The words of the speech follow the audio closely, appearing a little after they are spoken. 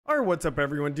Alright, what's up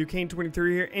everyone,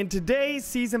 DUCAIN23 here, and today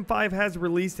Season 5 has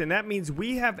released, and that means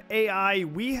we have AI,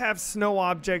 we have snow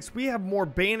objects, we have more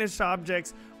banished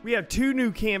objects, we have 2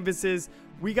 new canvases,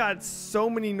 we got so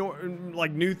many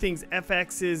new things,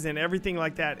 FXs and everything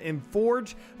like that in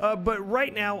Forge, but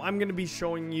right now I'm going to be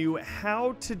showing you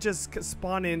how to just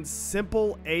spawn in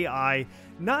simple AI,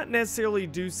 not necessarily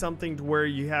do something to where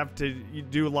you have to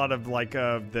do a lot of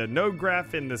the node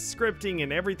graph and the scripting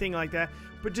and everything like that,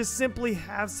 but just simply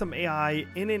have some AI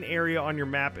in an area on your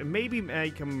map and maybe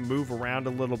make them move around a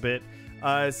little bit.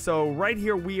 So right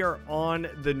here we are on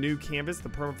the new canvas, the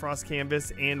permafrost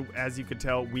canvas, and as you can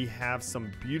tell we have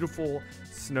some beautiful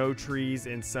snow trees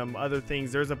and some other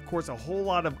things. There's of course a whole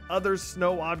lot of other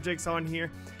snow objects on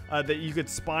here that you could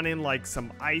spawn in, like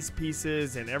some ice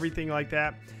pieces and everything like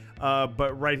that.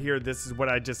 But right here, this is what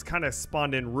I just kind of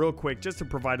spawned in real quick just to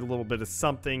provide a little bit of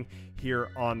something here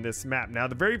on this map. Now,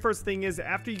 the very first thing is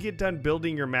after you get done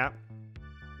building your map,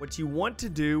 what you want to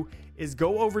do is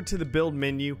go over to the build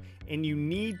menu and you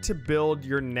need to build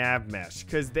your Nav Mesh,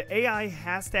 because the AI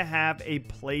has to have a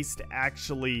place to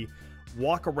actually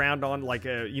walk around on, like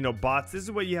bots. This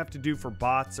is what you have to do for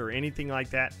bots or anything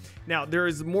like that. Now there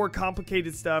is more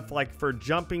complicated stuff like for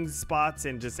jumping spots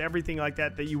and just everything like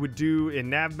that that you would do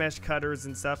in Nav Mesh cutters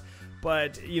and stuff,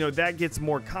 but that gets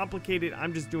more complicated.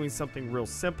 I'm just doing something real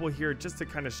simple here just to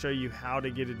kind of show you how to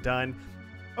get it done.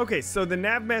 Okay, so the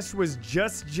Nav Mesh was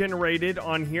just generated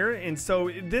on here, and so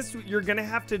this, you're gonna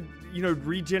have to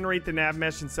regenerate the Nav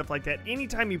Mesh and stuff like that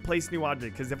anytime you place new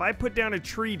object, because if I put down a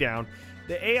tree down,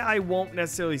 the AI won't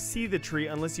necessarily see the tree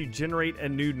unless you generate a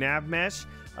new Nav Mesh.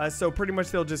 So pretty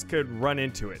much they'll just could run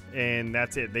into it, and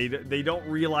that's it. They don't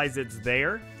realize it's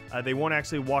there. They won't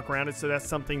actually walk around it. So that's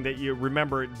something that you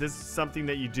remember. This is something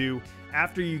that you do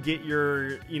after you get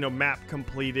your map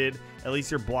completed, at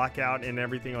least your block out and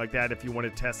everything like that, if you want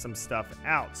to test some stuff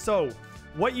out. So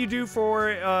what you do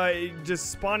for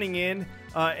just spawning in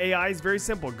AI is very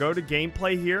simple. Go to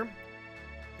gameplay here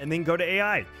and then go to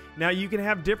AI. Now you can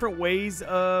have different ways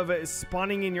of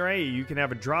spawning in your AI. You can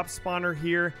have a drop spawner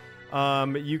here.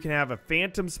 You can have a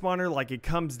phantom spawner, like it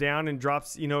comes down and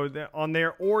drops on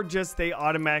there, or just they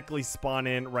automatically spawn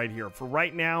in right here. For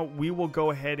right now, we will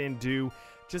go ahead and do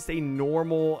just a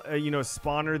normal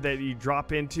spawner that you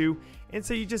drop into, and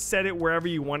so you just set it wherever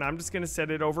you want. I'm just gonna set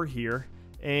it over here,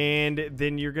 and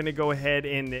then you're gonna go ahead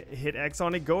and hit X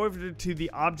on it, go over to the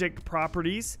object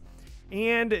properties,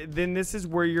 and then this is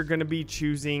where you're going to be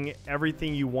choosing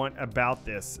everything you want about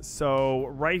this. So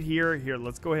right here,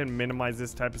 let's go ahead and minimize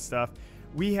this type of stuff.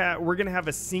 We're going to have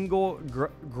a single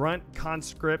grunt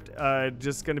conscript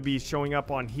just going to be showing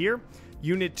up on here.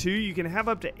 Unit 2, you can have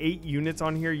up to 8 units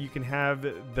on here. You can have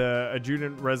the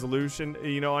adjutant resolution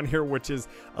on here, which is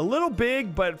a little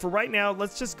big, but for right now,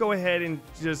 let's just go ahead and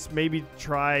just maybe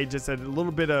try just a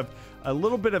little bit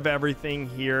of everything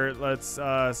here. Let's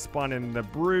spawn in the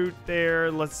brute there.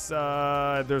 There's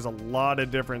a lot of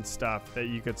different stuff that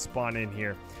you could spawn in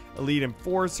here. Elite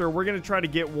enforcer, we're gonna try to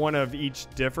get one of each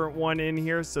different one in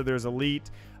here. So there's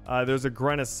elite, there's a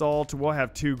grunt assault. We'll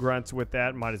have 2 grunts with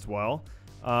that, might as well.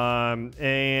 And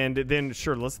then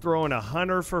sure, let's throw in a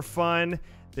hunter for fun.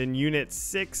 Then unit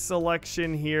 6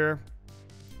 selection here.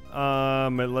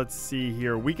 Let's see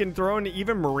here, we can throw in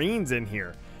even marines in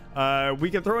here.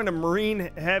 We can throw in a marine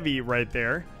heavy right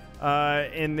there,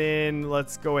 and then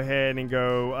let's go ahead and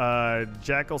go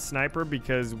jackal sniper,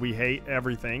 because we hate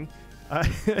everything.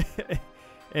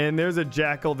 And there's a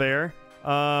jackal there.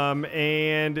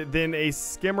 And then a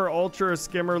skimmer ultra, a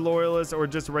skimmer loyalist, or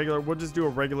just regular. We'll just do a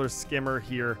regular skimmer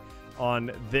here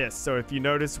on this. So if you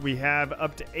notice, we have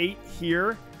up to 8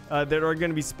 here that are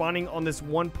going to be spawning on this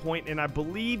one point, and I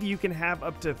believe you can have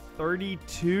up to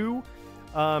 32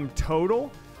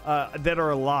 total that are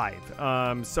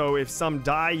alive. So if some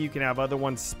die, you can have other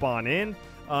ones spawn in,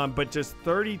 but just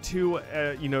 32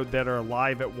 that are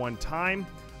alive at one time.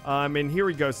 And here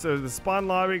we go. So the spawn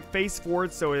logic, face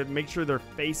forward, so it makes sure they're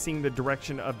facing the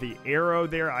direction of the arrow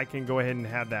there. I can go ahead and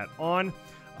have that on.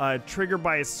 Trigger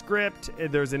by a script,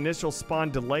 there's initial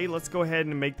spawn delay. Let's go ahead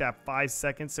and make that 5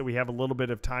 seconds so we have a little bit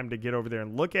of time to get over there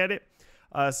and look at it.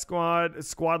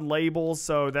 Squad labels,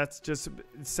 so that's just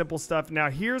simple stuff. Now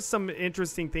here's some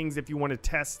interesting things if you want to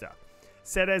test stuff.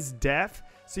 Set as deaf,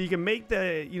 so you can make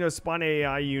the spawn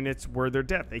AI units where they're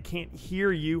deaf. They can't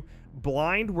hear you.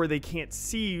 Blind, where they can't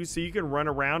see you, so you can run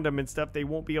around them and stuff. They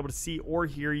won't be able to see or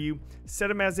hear you. Set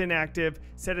them as inactive.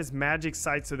 Set as magic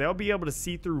sight, so they'll be able to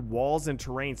see through walls and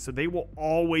terrain, so they will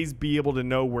always be able to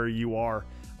know where you are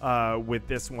with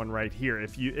this one right here,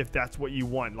 if that's what you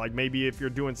want. Like maybe if you're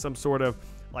doing some sort of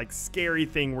like scary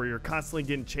thing where you're constantly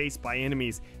getting chased by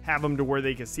enemies, have them to where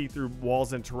they can see through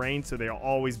walls and terrain, so they'll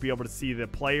always be able to see the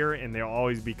player and they'll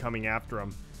always be coming after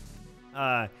them.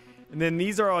 And then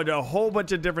these are a whole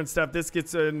bunch of different stuff. This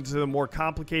gets into the more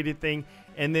complicated thing.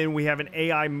 And then we have an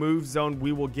AI move zone.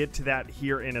 We will get to that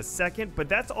here in a second. But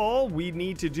that's all we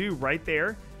need to do right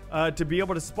there to be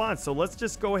able to spawn. So let's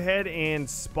just go ahead and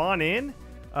spawn in.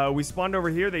 We spawned over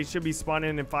here. They should be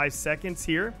spawning in 5 seconds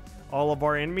here. All of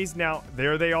our enemies. Now,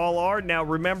 there they all are. Now,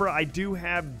 remember, I do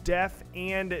have deaf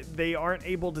and they aren't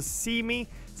able to see me.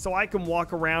 So I can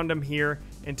walk around them here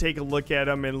and take a look at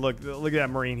them. And look at that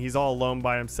Marine. He's all alone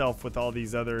by himself with all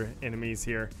these other enemies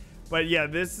here. But yeah,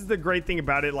 this is the great thing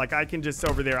about it. Like, I can just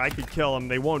over there, I could kill them.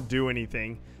 They won't do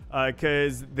anything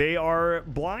because they are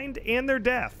blind and they're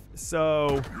deaf.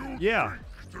 So yeah,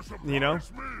 you know,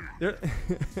 they're,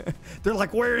 they're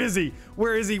like, where is he?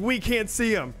 Where is he? We can't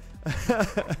see him.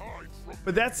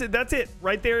 But that's it. That's it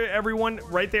right there, everyone.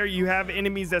 Right there, you have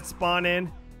enemies that spawn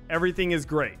in. Everything is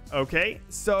great. Okay,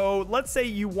 so let's say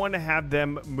you want to have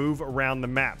them move around the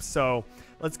map. So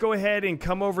let's go ahead and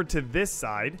come over to this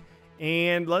side.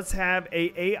 And let's have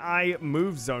a AI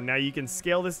move zone. Now you can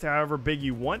scale this to however big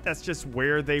you want. That's just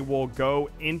where they will go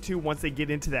into. Once they get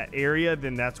into that area,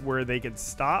 then that's where they can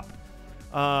stop.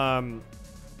 And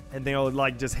they'll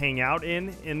like just hang out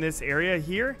in this area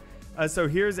here. So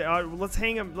here's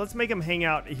let's make them hang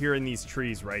out here in these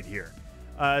trees right here.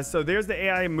 So there's the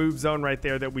AI move zone right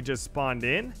there that we just spawned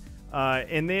in.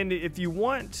 And then if you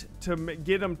want to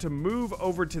get them to move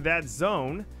over to that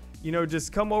zone, you know,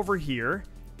 just come over here.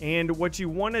 And what you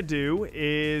want to do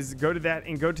is go to that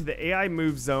and go to the AI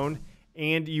move zone,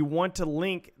 and you want to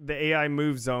link the AI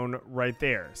move zone right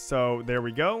there. So there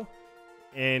we go.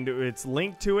 And it's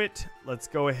linked to it. Let's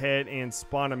go ahead and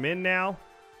spawn them in now,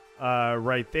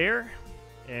 right there.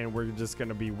 And we're just going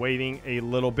to be waiting a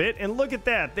little bit. And look at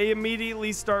that. They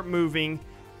immediately start moving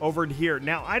over to here.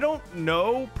 Now, I don't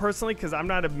know personally, because I'm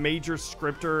not a major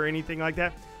scripter or anything like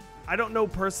that. I don't know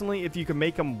personally if you can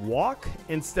make them walk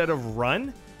instead of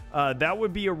run. That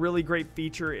would be a really great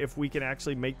feature if we can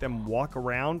actually make them walk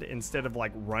around instead of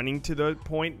like running to the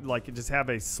point, like just have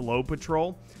a slow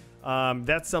patrol.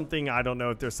 That's something, I don't know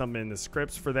if there's something in the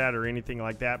scripts for that or anything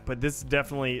like that, but this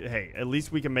definitely, hey, at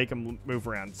least we can make them move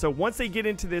around. So once they get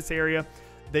into this area,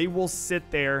 they will sit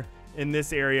there in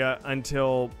this area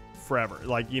until forever.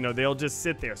 Like, you know, they'll just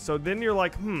sit there. So then you're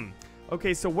like,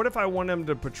 okay, so what if I want them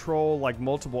to patrol like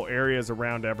multiple areas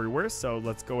around everywhere? So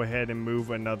let's go ahead and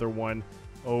move another one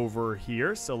over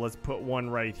here. So let's put one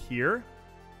right here.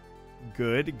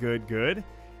 Good.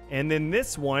 And then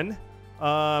this one,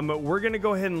 we're gonna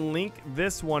go ahead and link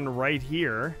this one right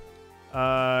here.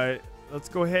 Let's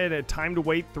go ahead and time to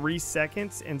wait 3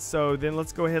 seconds. And so then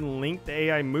let's go ahead and link the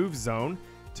AI move zone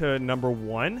to number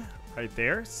 1 right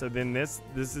there. So then this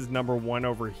is number 1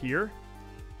 over here.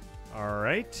 All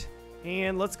right.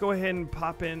 And let's go ahead and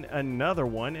pop in another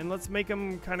one, and let's make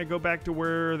them kind of go back to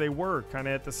where they were kind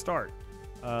of at the start.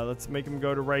 Let's make them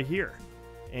go to right here.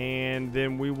 And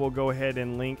then we will go ahead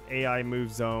and link AI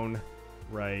move zone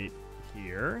right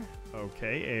here.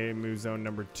 Okay, AI move zone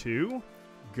number 2.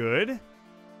 Good.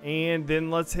 And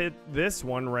then let's hit this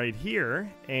one right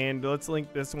here, and let's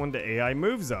link this one to AI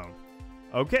move zone.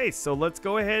 Okay, so let's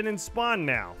go ahead and spawn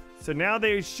now. So now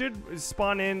they should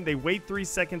spawn in, they wait 3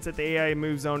 seconds at the AI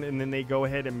move zone, and then they go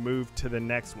ahead and move to the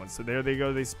next one. So there they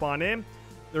go, they spawn in.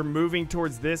 They're moving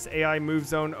towards this AI move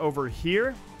zone over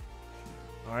here.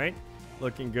 All right,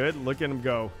 looking good. Look at him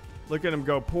go. Look at him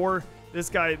go. Poor, this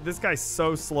guy's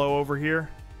so slow over here.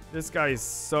 This guy is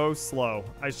so slow.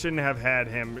 I shouldn't have had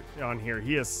him on here.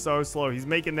 He is so slow. He's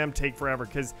making them take forever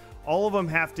because all of them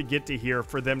have to get to here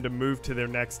for them to move to their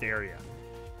next area.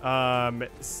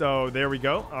 So there we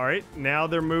go. All right, now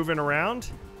they're moving around.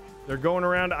 They're going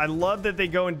around. I love that they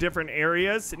go in different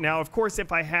areas. Now, of course,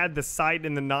 if I had the sight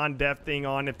and the non-deaf thing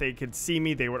on, if they could see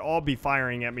me, they would all be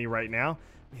firing at me right now.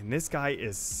 And this guy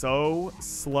is so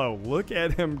slow. Look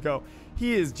at him go.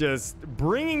 He is just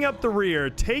bringing up the rear,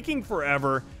 taking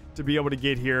forever to be able to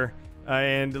get here.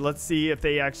 And let's see if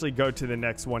they actually go to the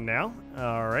next one now.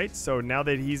 All right, so now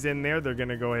that he's in there, they're going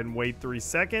to go ahead and wait 3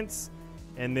 seconds.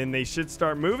 And then they should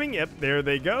start moving. Yep, there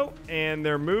they go. And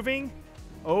they're moving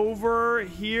over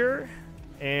here.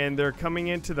 And they're coming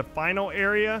into the final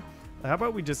area. How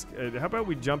about we just, how about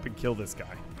we jump and kill this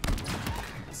guy?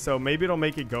 So maybe it'll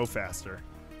make it go faster.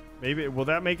 Maybe, will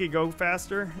that make it go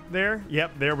faster there?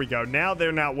 Yep, there we go. Now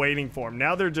they're not waiting for him.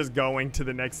 Now they're just going to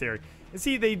the next area. And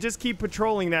see, they just keep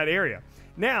patrolling that area.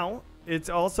 Now, it's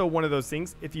also one of those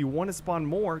things. If you want to spawn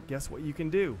more, guess what you can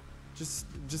do? Just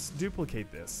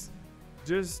duplicate this.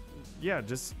 Just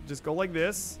go like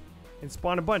this. and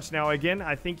spawn a bunch. Now, again,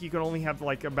 I think you can only have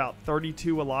like about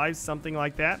 32 alive, something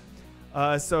like that.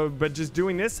 But just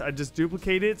doing this, I just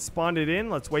duplicated it, spawned it in.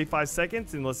 Let's wait 5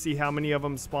 seconds and let's see how many of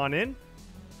them spawn in.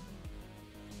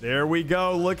 There we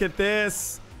go. Look at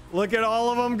this. Look at all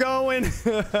of them going.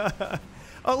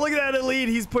 Oh, look at that elite.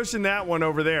 He's pushing that one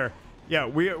over there. Yeah,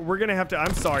 we're going to have to,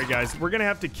 I'm sorry, guys. We're going to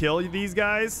have to kill these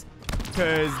guys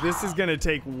because this is going to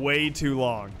take way too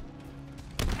long.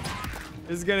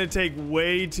 This is going to take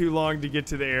way too long to get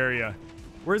to the area.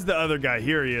 Where's the other guy?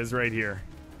 Here he is right here.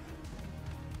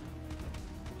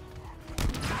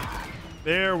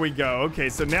 There we go. Okay,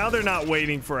 so now they're not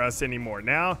waiting for us anymore.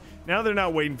 Now they're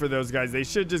not waiting for those guys. They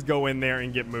should just go in there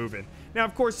and get moving. Now,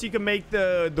 of course, you can make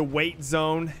the wait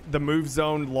zone, the move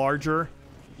zone larger,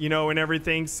 you know, and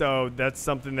everything. So that's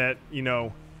something that, you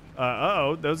know,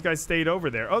 uh-oh, those guys stayed over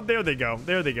there. Oh, there they go.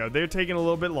 There they go. They're taking a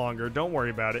little bit longer. Don't worry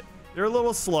about it. They're a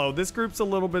little slow. This group's a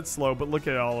little bit slow, but look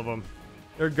at all of them.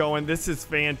 They're going. This is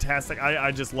fantastic.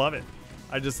 I just love it.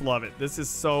 I just love it. This is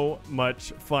so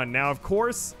much fun. Now, of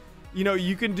course, you know,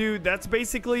 you can do, that's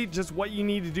basically just what you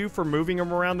need to do for moving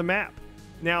them around the map.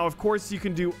 Now, of course, you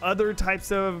can do other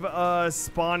types of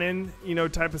spawn-in, you know,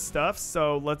 type of stuff.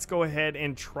 So let's go ahead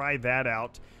and try that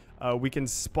out. We can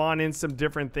spawn in some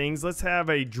different things. Let's have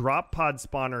a drop pod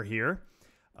spawner here.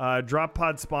 Drop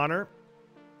pod spawner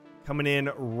coming in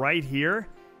right here.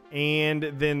 And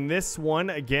then this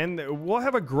one, again, we'll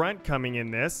have a grunt coming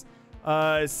in this.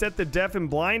 Set the deaf and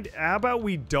blind. How about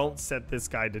we don't set this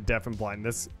guy to deaf and blind,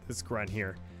 this grunt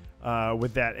here.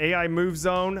 With that AI move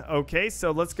zone. Okay, so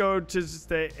let's go to just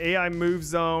the AI move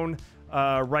zone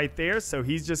right there. So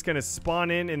he's just going to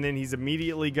spawn in and then he's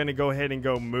immediately going to go ahead and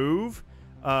go move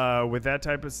with that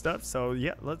type of stuff. So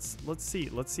yeah, let's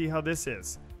see how this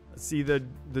is. Let's see the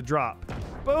drop.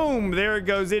 Boom, there it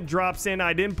goes. It drops in.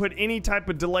 I didn't put any type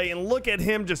of delay, and look at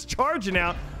him just charging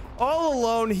out all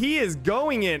alone. He is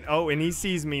going in. Oh, and he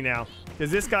sees me now because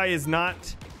this guy is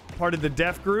not part of the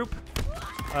deaf group.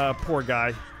 Poor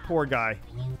guy. Poor guy.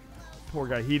 Poor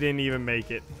guy. He didn't even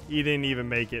make it. He didn't even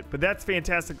make it. But that's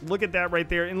fantastic. Look at that right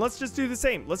there. And let's just do the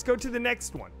same. Let's go to the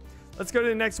next one. Let's go to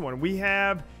the next one. We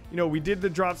have, you know, we did the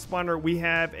drop spawner. We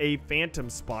have a phantom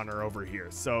spawner over here.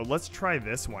 So let's try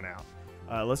this one out.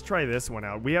 Let's try this one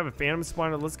out. We have a phantom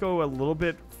spawner. Let's go a little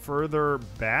bit further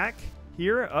back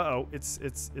here. Uh-oh, it's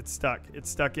stuck. It's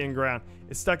stuck in ground.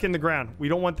 It's stuck in the ground. We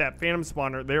don't want that phantom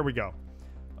spawner. There we go.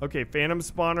 Okay, phantom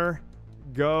spawner.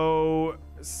 Go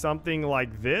something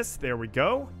like this. There we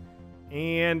go.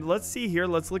 And let's see here.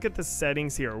 Let's look at the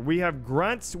settings here. We have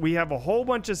grunts. We have a whole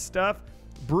bunch of stuff.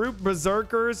 Brute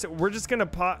berserkers. We're just gonna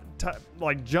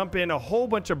like jump in a whole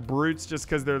bunch of brutes just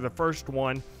because they're the first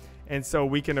one, and so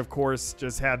we can of course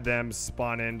just have them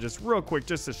spawn in just real quick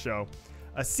just to show.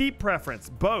 A seat preference,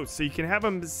 both, so you can have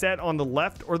them set on the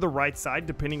left or the right side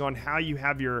depending on how you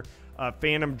have your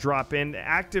phantom drop in.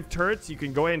 Active turrets, you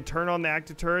can go ahead and turn on the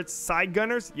active turrets. Side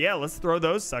gunners, yeah, let's throw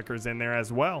those suckers in there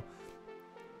as well.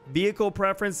 Vehicle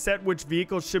preference, set which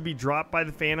vehicle should be dropped by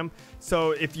the phantom. So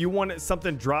if you want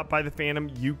something dropped by the phantom,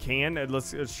 you can.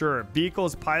 Sure,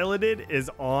 vehicles piloted is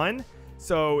on,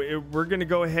 so we're gonna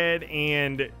go ahead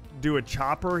and do a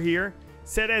chopper here.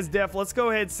 Set as deaf. Let's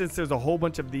go ahead, since there's a whole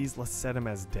bunch of these, let's set them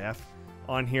as deaf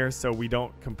on here so we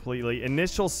don't completely.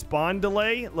 Initial spawn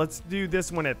delay, let's do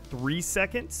this one at 3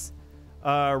 seconds.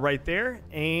 Right there.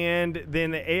 And then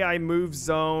the AI move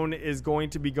zone is going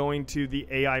to be going to the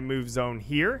AI move zone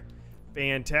here.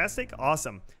 Fantastic.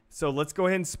 Awesome. So let's go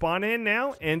ahead and spawn in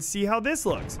now and see how this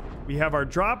looks. We have our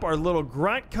drop, our little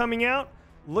grunt coming out.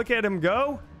 Look at him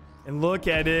go. And look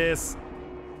at this.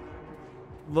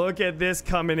 Look at this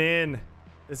coming in.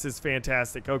 This is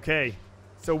fantastic. Okay.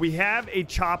 So we have a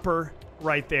chopper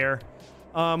right there.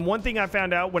 One thing I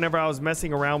found out whenever I was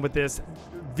messing around with this,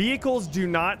 vehicles do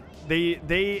not,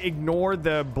 they ignore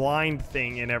the blind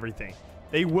thing and everything.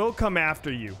 They will come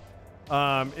after you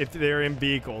if they're in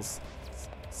vehicles.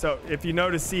 So if you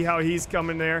notice, see how he's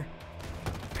coming there.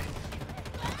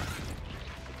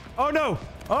 Oh no!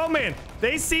 Oh man,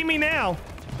 they see me now.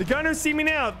 The gunners see me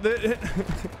now. The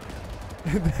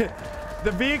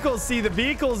vehicles see the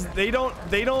vehicles. They don't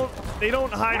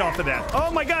hide off of that. Oh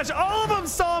my gosh! All of them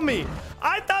saw me.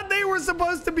 I thought they were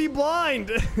supposed to be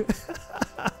blind.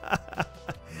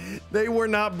 They were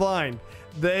not blind.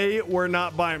 They were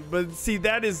not blind. But see,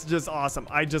 that is just awesome.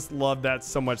 I just love that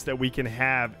so much that we can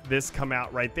have this come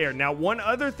out right there. Now, one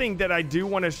other thing that I do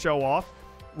want to show off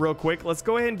real quick. Let's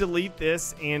go ahead and delete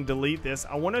this and delete this.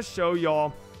 I want to show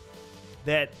y'all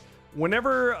that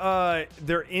whenever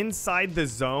they're inside the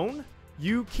zone,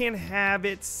 you can have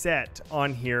it set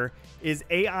on here is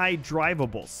AI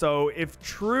drivable. So if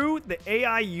true, the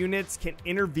AI units can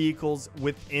enter vehicles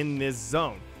within this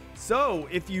zone. So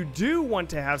if you do want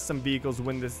to have some vehicles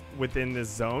within this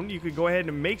zone, you could go ahead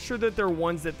and make sure that they're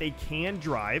ones that they can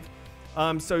drive.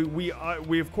 So we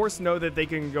of course know that they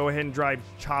can go ahead and drive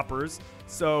choppers.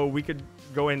 So we could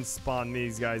go ahead and spawn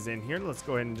these guys in here. Let's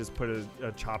go ahead and just put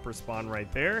a chopper spawn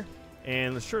right there.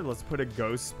 And sure, let's put a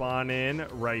ghost spawn in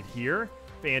right here.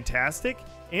 Fantastic.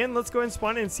 And let's go ahead and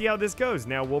spawn in and see how this goes.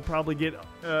 Now we'll probably get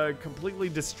completely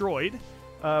destroyed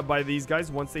by these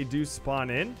guys once they do spawn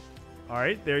in. All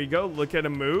right, there you go. Look at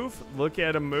them move. Look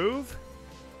at them move.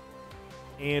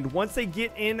 And once they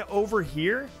get in over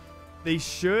here, they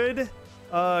should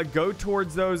go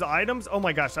towards those items. Oh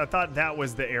my gosh, I thought that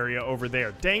was the area over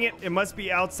there. Dang it, it must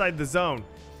be outside the zone.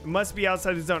 It must be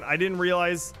outside the zone. I didn't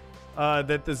realize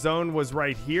that the zone was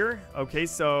right here. Okay,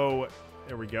 so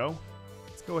there we go.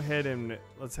 Let's go ahead and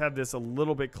let's have this a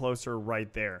little bit closer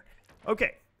right there.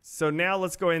 Okay, so now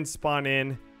let's go ahead and spawn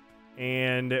in,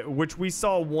 and which we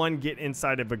saw one get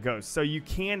inside of a ghost. So you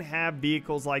can have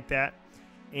vehicles like that,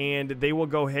 and they will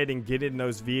go ahead and get in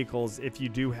those vehicles if you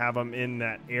do have them in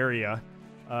that area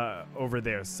over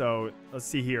there. So let's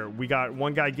see here. We got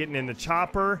one guy getting in the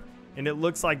chopper, and it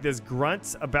looks like this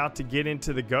grunt's about to get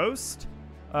into the ghost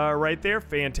right there.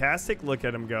 Fantastic. Look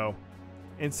at him go.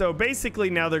 And so basically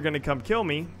now they're going to come kill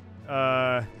me.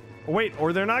 Wait,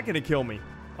 or they're not going to kill me.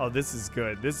 Oh, this is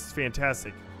good. This is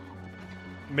fantastic.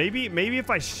 Maybe if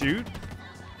I shoot,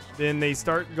 then they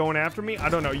start going after me. I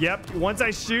don't know. Yep. Once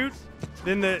I shoot,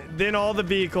 then all the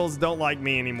vehicles don't like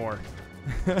me anymore.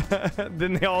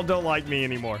 Then they all don't like me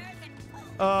anymore.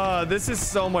 This is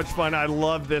so much fun. I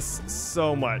love this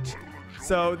so much.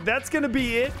 So that's going to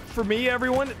be it for me,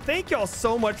 everyone. Thank y'all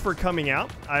so much for coming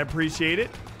out. I appreciate it.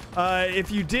 If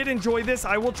you did enjoy this,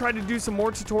 I will try to do some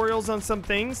more tutorials on some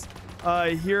things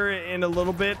here in a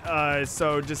little bit.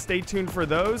 So just stay tuned for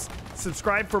those.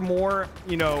 Subscribe for more,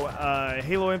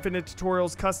 Halo Infinite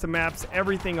tutorials, custom maps,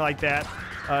 everything like that.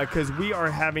 Because we are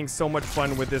having so much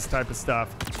fun with this type of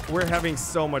stuff. We're having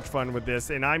so much fun with this,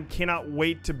 and I cannot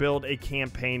wait to build a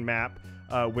campaign map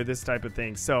with this type of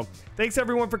thing. So thanks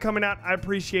everyone for coming out. I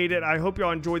appreciate it. I hope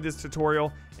y'all enjoyed this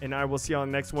tutorial, and I will see you on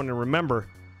the next one. And remember,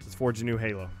 let's forge a new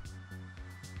Halo.